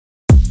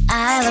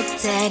I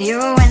looked at you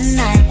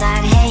and I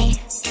thought, hey,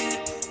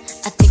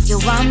 I think you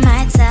are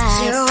my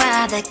type. You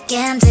are the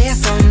candy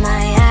from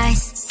my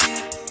eyes,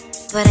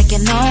 but I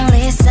can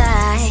only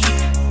sigh,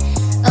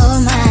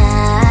 oh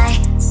my.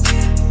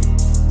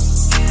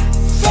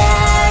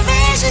 There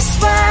is just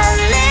one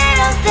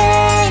little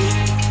thing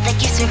that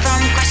keeps me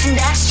from crossing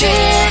that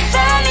street,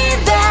 driving me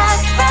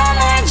back from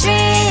my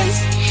dreams.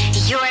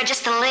 You are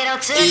just a little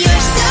too close.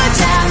 You're so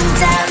dumb,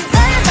 dumb,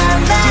 dumb,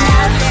 dumb, dumb.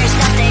 Now there's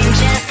nothing,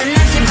 just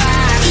enough to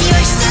buy.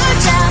 You're so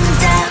dumb,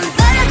 dumb,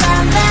 dumb,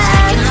 dumb, dumb.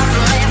 I cannot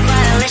believe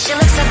but at least you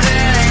look so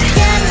good.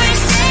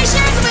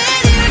 Conversations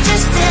with you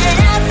just end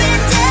up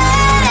in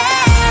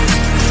dead.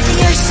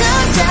 You're so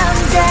dumb,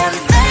 dumb,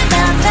 dumb,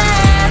 dumb,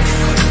 dumb.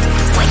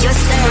 When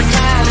you're so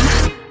dumb,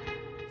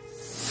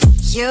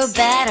 you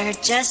better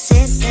just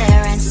sit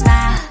there and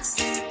smile,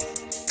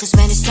 'cause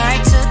when you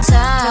start to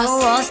talk, the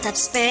world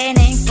stops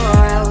spinning for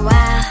a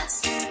while.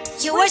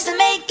 Your words don't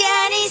make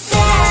any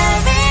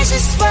sense. There's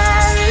just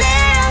one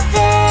little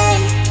thing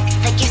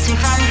that keeps me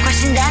from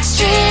crossing that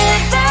street,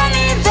 driving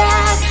me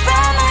back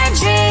from my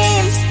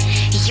dreams.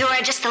 You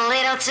are just a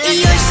little too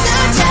close. You're so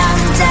dumb,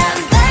 dumb,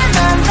 dumb,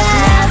 dumb, dumb.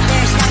 Now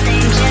there's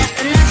nothing, just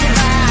enough to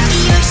buy.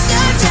 You're so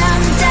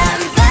dumb,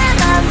 dumb, dumb,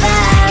 dumb,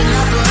 dumb. I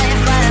cannot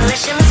believe but at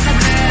least you look so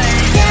good.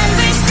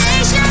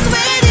 Conversations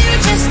with you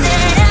just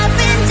end up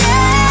in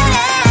dead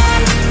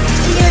end.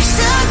 You're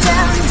so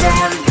dumb,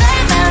 dumb,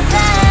 dumb, dumb,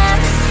 dumb.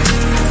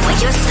 When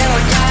you're so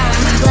dumb.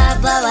 Blah,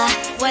 blah, blah.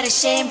 What a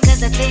shame,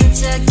 'cause I think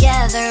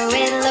together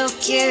we look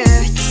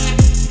cute.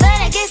 But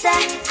I guess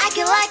that I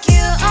can like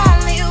you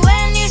only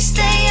when you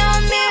stay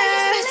on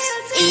mute.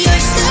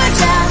 You're so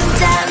dumb,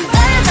 dumb,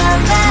 dumb,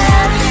 dumb,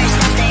 dumb. There's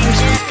nothing,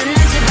 just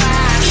enough to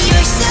buy.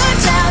 You're so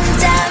dumb,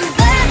 dumb,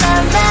 dumb,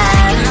 dumb, dumb.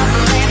 I cannot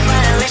believe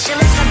but at least you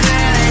look so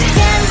good.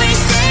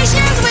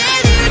 Conversations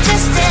with you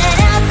just end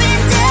up in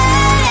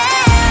dead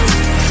end.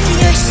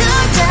 You're so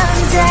dumb,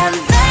 dumb,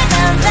 dumb,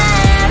 dumb,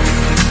 dumb.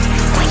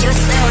 When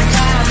you're so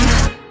dumb.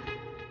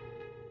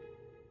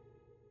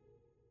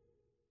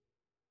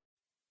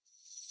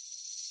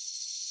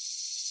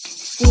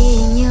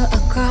 Seeing you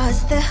across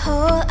the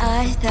hall,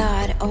 I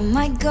thought, oh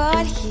my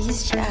god,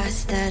 he's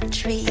just a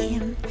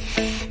dream.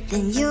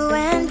 Then you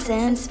went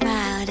and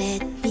smiled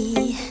at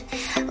me,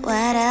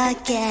 what a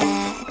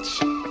catch.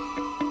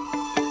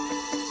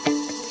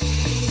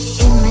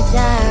 In my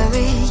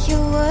diary, you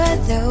were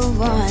the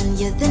one,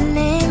 you're the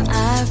name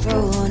I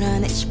wrote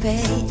on each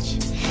page.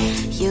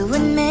 You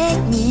would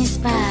make me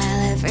smile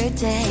every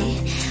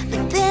day,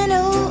 but then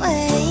oh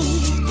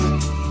wait,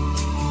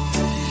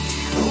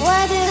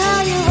 what the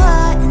hell you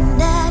are in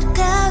that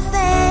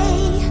cafe,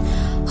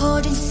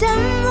 holding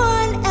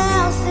someone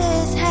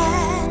else's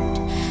hand,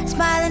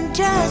 smiling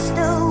just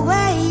the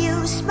way you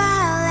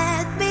smile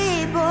at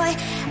me, boy.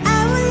 I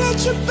will let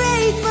you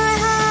break my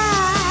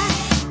heart.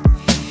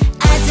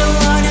 I don't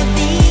wanna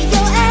be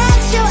your ex,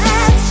 your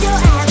ex, your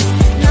ex.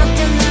 Not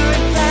gonna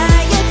reply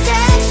your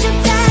text, your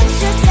text,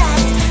 your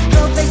text.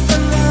 Go play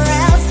somewhere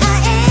else, I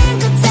ain't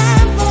got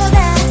time for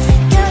that.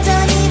 You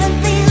don't even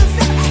feel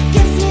so,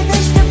 guess you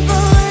dodged the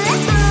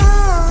bullet.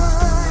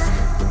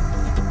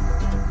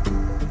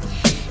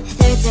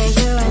 Third day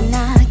you are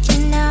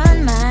knocking on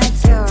my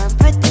door,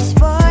 but this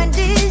world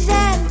is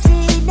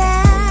empty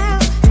now.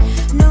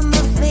 No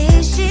more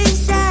fishes,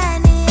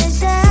 sunny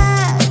as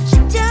up.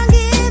 You don't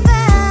give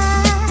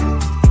up.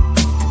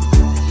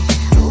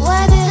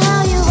 What the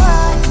hell you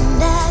are in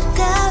that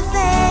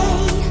cafe,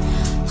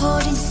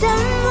 holding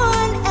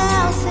someone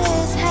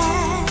else's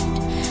hand,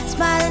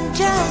 smiling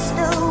just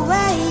the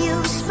way you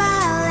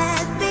smile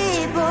at me,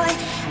 boy.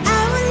 I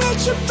will let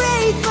you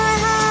break my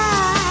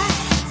heart.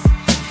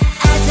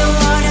 I don't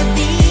wanna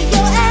be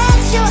your ex,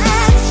 your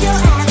ex, your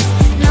ex.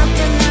 Not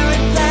gonna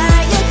reply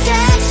your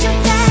text, your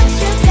text,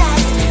 your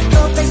text.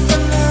 Go play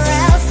somewhere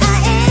else, I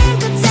ain't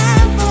got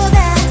time for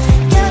that.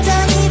 You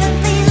don't even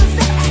feel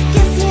so,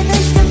 guess you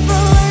dodged the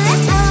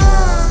bullet.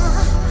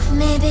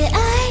 Maybe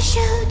I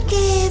should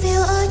give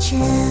you a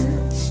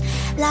chance.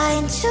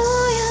 Lying to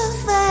your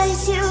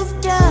face, you've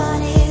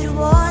done it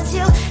once,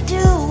 you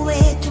do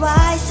it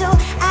twice, so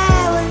I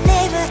will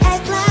never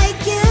act like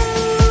you.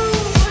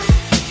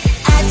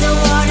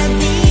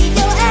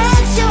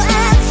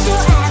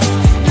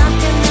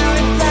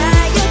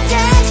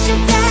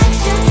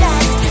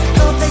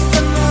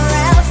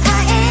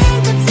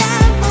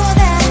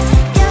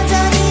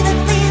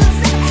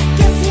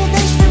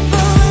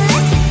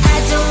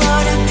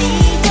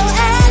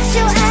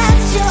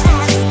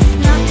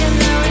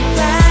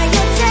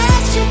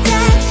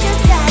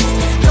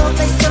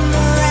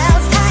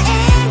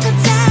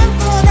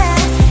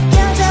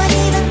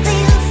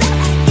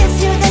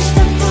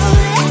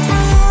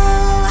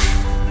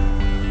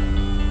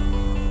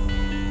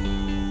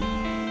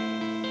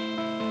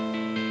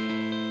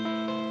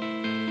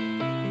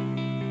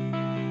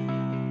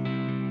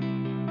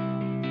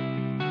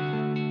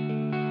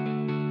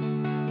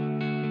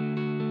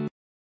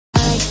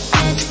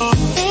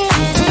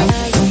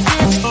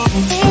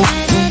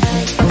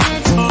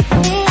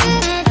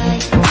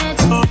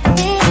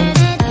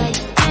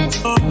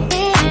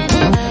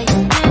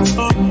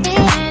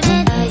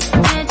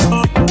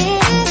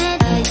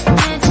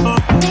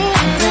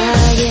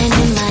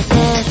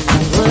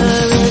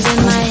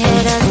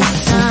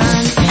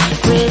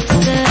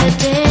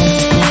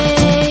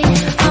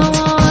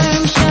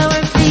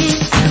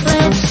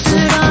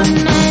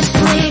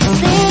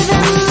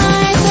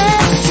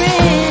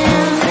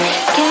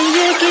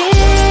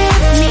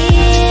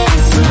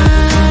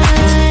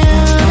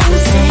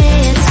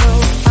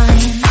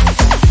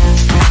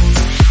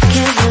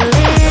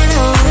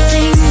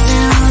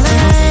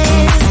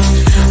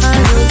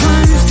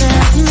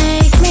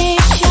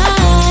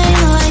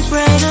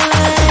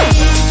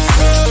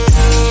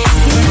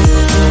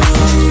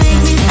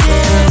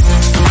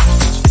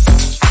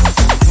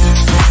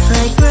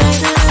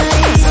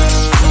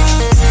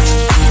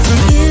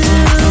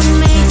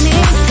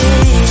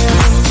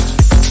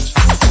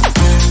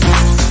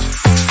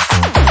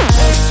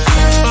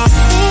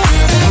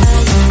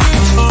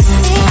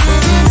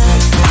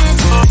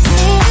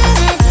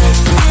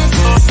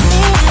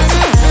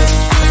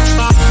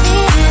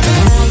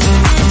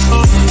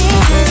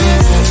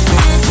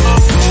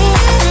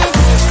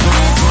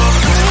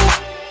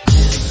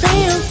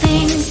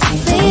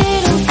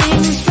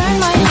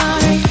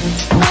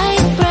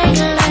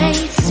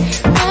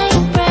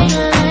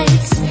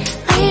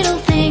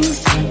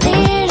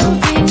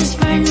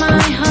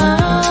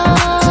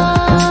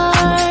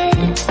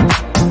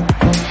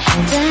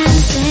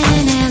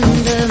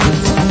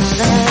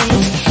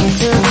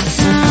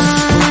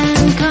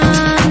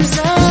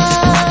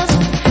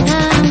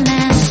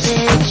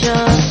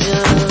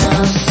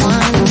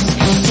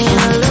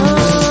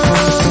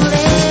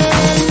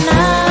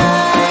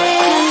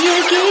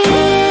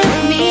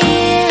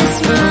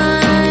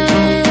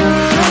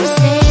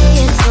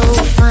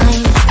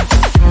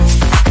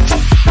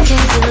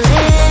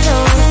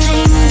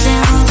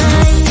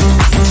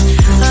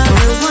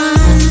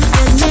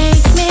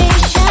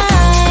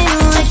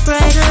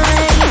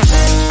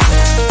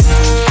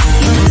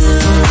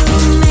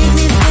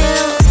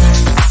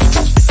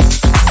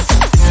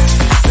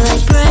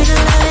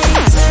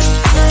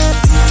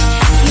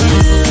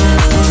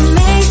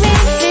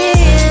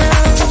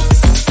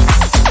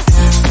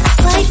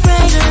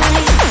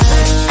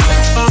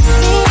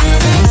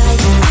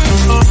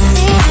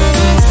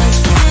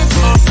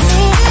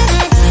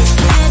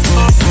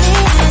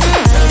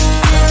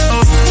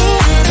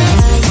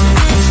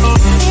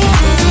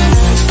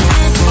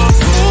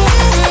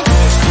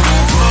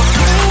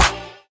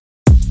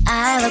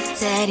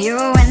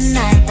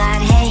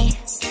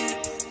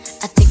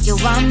 You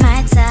are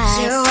my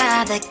type. You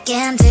are the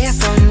candy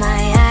from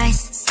my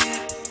eyes,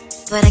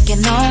 but I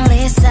can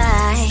only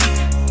sigh.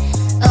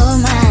 Oh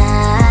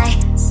my.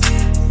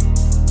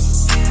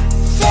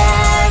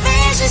 There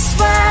is just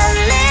one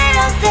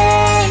little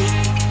thing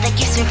that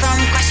keeps me from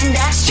crossing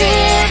that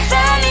street.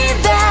 Bring me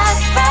back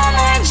from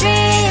my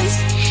dreams.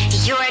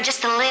 You are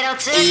just a little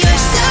too good.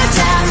 You're so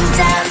dumb,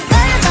 dumb,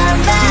 dumb, dumb,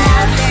 dumb.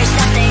 Now there's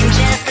nothing,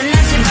 just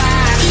enough to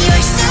buy.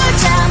 You're so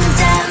dumb,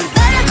 dumb,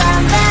 dumb,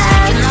 dumb, dumb.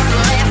 I cannot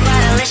believe,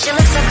 but at least you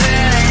look so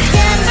good.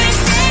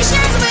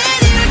 Conversations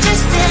with you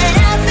just sit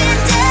up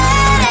and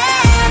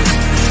down.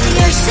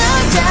 You're so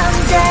dumb,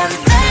 dumb,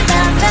 dumb,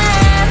 dumb,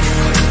 dumb.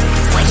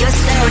 When you're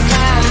so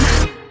dumb,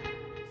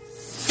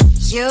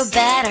 you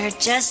better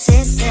just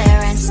sit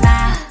there and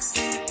smile.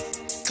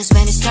 Cause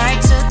when you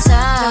start to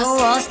talk, the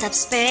world stops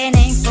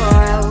spinning for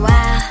a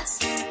while.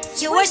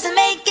 Your words don't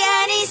make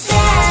any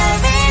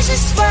sense. There's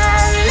just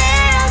one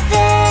little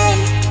thing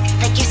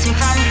that keeps me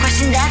from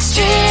crossing that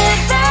street.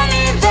 Bring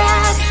me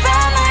back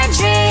from my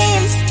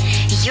dreams.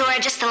 You are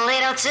just a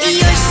little too good.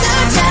 You're so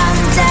dumb,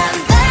 dumb,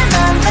 dumb,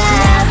 dumb, dumb.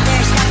 Now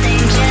there's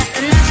nothing, just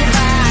enough to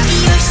buy.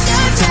 You're so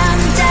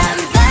dumb, dumb,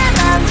 dumb,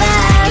 dumb, dumb.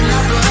 I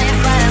cannot believe,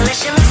 but at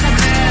least you look so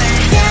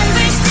good.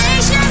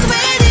 Conversations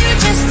with you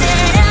just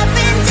sit up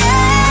and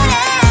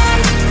down.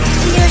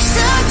 You're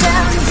so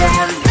dumb,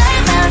 dumb, dumb,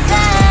 dumb,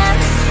 dumb.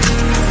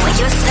 When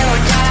you're so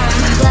dumb.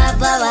 Blah,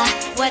 blah, blah.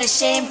 What a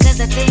shame, cause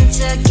I think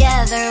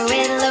together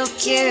we look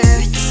cute.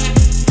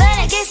 But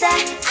I guess I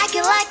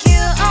can like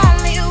you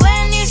only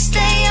when you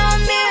stay on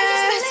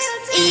mute.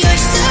 You're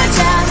so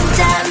dumb,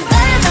 dumb,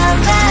 dumb, dumb,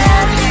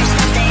 dumb. There's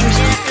nothing,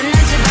 just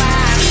enough to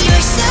buy.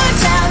 You're so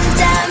dumb,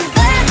 dumb,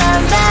 dumb,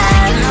 dumb, dumb.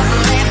 I cannot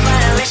believe,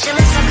 but at least you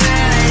look so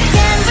good.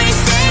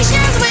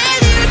 Conversations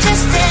with you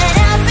just sit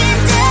up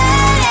and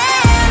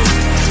down.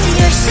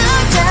 You're so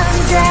dumb,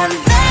 dumb,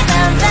 dumb,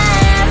 dumb,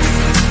 dumb.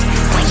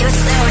 When you're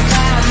so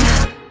dumb.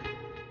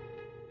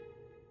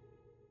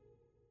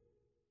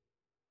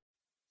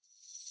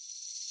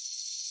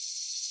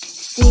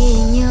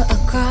 Seeing you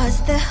across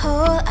the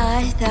hall,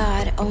 I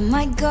thought, oh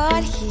my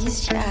god,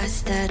 he's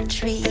just a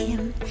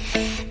dream.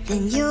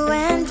 Then you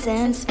went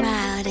and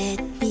smiled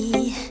at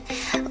me.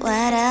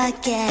 What a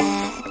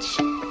catch.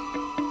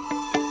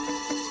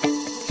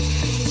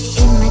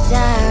 In my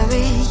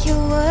diary, you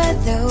were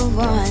the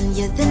one.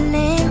 You're the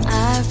name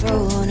I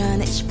wrote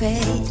on each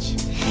page.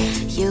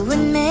 You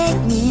would make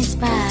me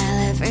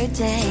smile every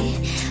day.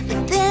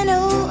 But then,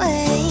 oh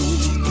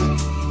wait,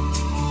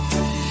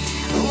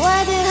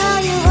 what the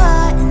hell you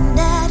are in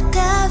that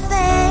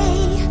cafe,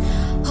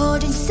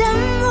 holding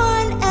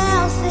someone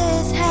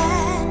else's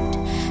hand,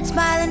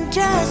 smiling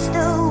just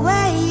the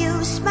way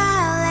you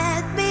smile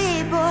at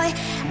me, boy.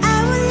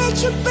 I will let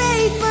you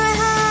break my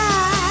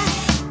heart.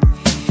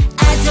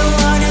 I don't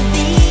wanna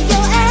be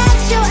your ex,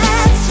 your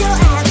ex, your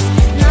ex.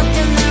 Not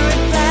gonna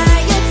reply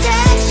your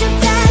text, your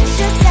text,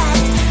 your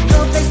text. Go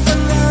play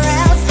somewhere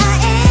else, I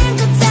ain't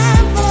got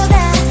time for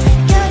that.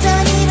 You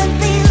don't even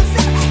feel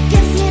so,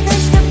 kiss me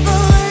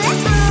vegetable.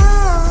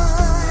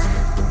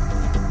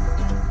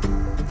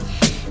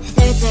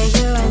 Third day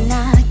you are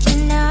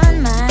knocking on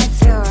my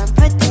door,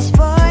 but this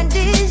phone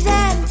is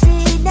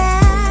empty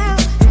now.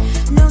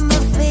 No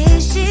more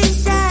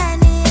faces, sun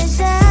is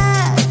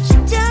out. You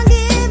don't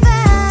give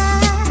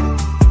up.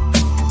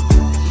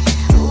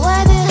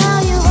 What the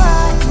hell you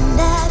are in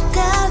that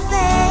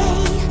cafe,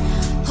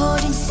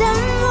 holding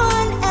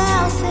someone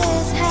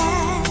else's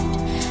hand,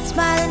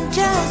 smiling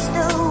just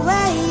the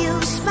way you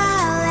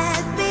smile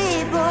at me,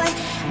 boy.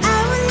 I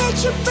will let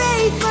you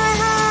break my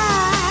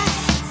heart.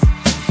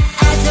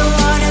 I don't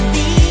wanna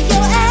be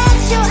your ex,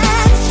 your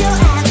ex, your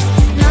ex.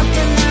 Not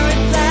gonna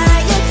reply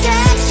your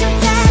text, your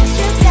text,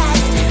 your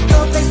text. Go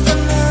play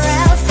somewhere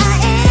else, I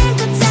ain't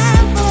got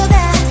time for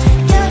that.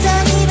 You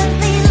don't even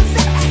feel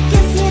so,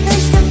 kiss me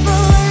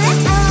vegetable.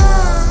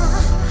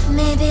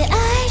 Maybe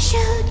I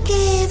should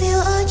give you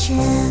a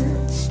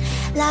chance.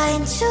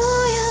 Lying to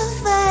your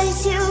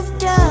face, you've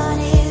done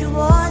it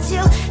once,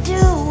 you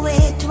do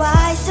it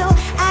twice, so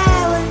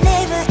I will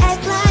never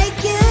act like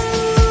you.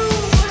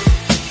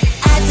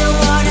 I don't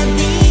wanna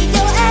be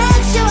your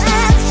ex, your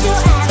ex,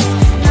 your ex.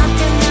 Not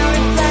gonna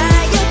reply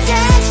your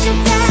text, your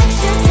text,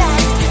 your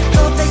text.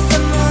 Go play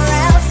somewhere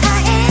else, I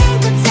ain't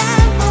got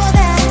time for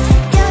that.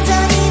 You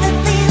don't even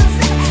feel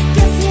so,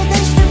 kiss me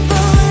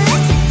vegetable.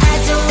 I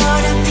don't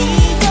wanna be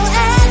your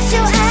ex,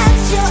 your ex,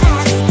 your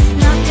ex.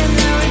 Not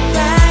gonna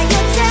reply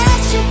your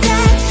text, your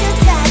text, your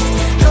text.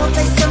 Go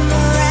play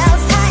somewhere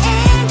else, I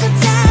ain't got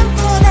time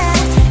for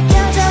that.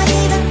 You don't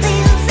even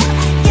feel so,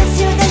 kiss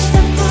you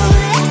vegetable.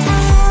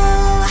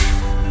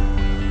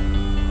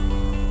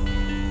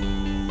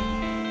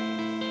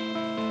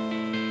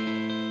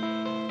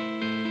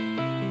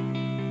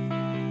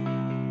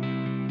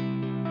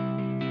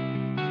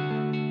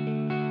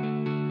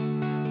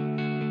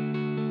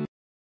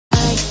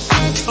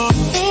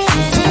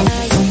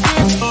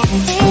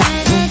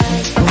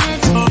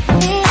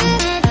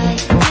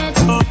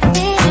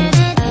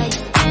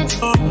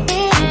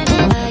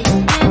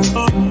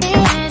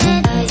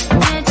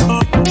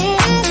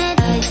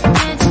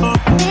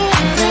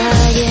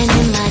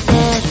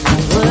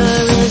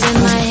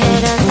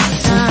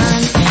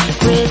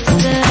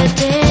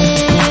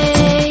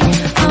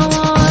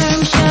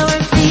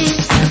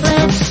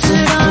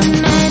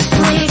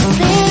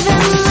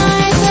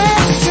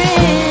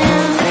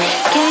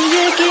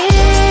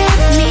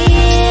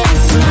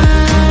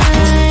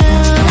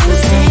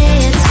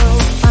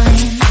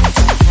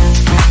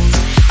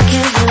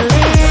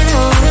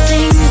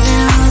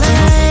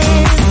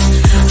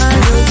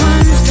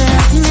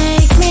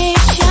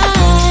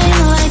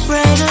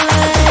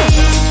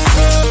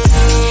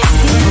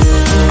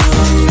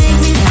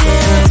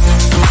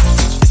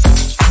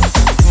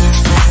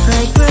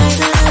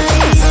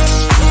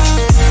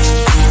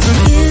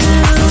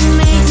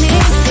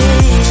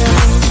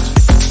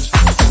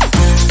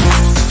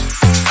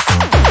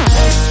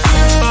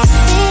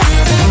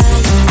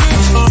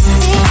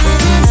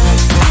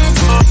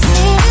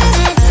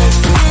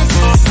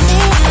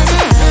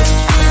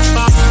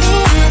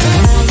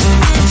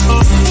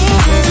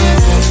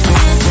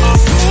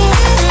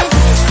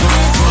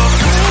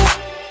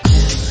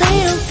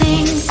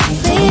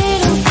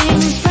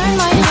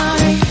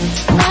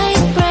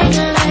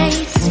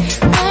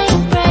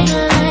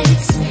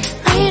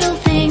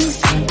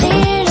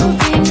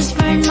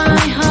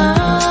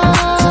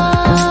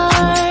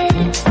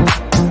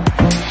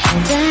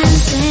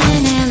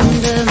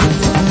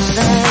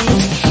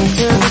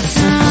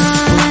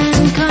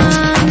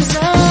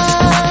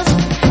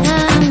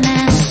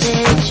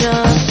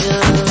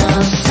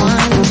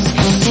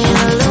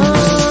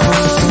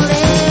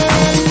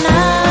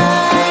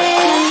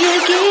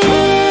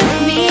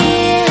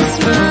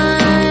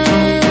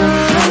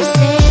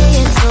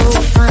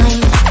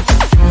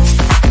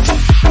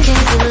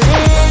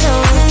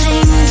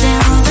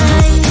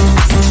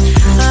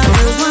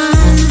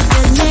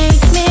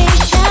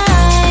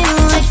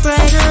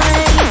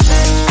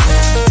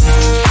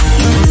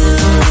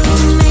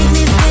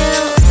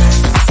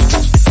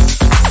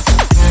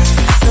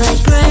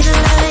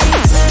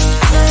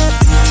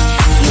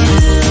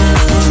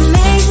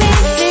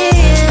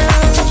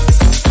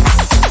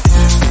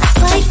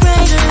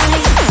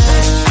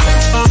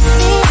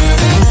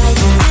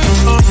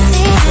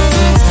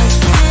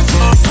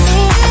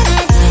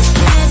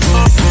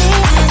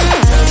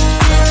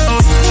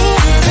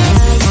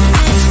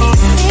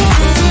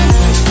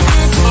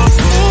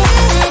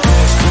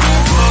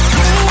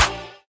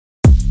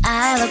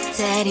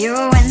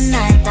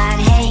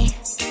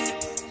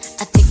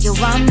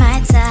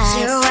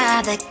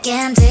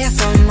 Can't tear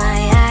from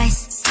my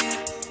eyes,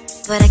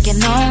 but I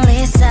can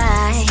only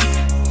sigh.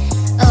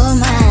 Oh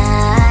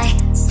my.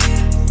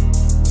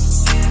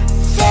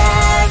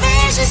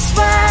 There is just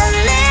one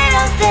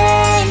little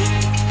thing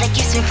that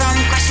keeps me from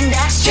crossing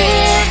that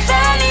street.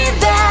 Turn me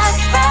back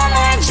from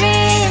my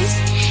dreams.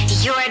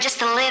 You're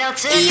just a little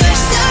too.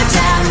 You're so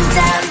dumb,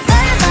 dumb,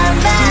 dumb, dumb,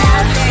 dumb.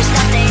 Now there's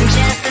nothing,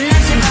 just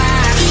enough to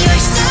burn.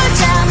 You're so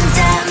dumb,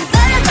 dumb,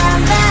 dumb,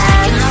 dumb, dumb.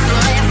 I cannot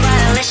believe, but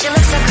at least you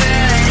look so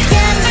good.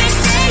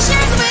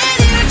 Conversations with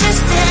you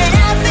just end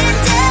up in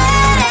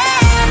dead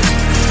end.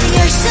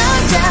 You're so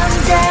dumb,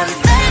 dumb,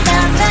 dumb,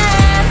 dumb,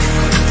 dumb.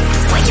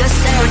 Why you're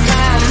so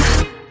dumb?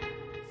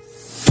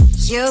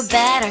 You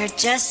better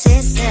just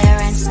sit there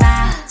and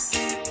smile,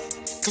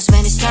 'cause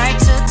when you start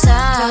to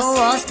talk, the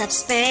wall stops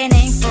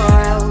spinning for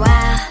a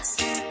while.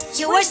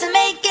 Your words don't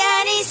make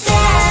any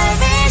sense.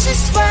 There's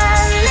just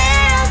one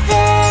little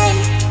thing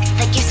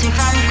that keeps me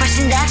from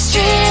crossing that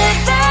street.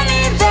 Turn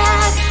me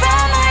back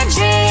from my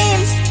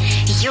dreams.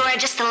 You're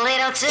just a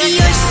little too.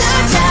 You're so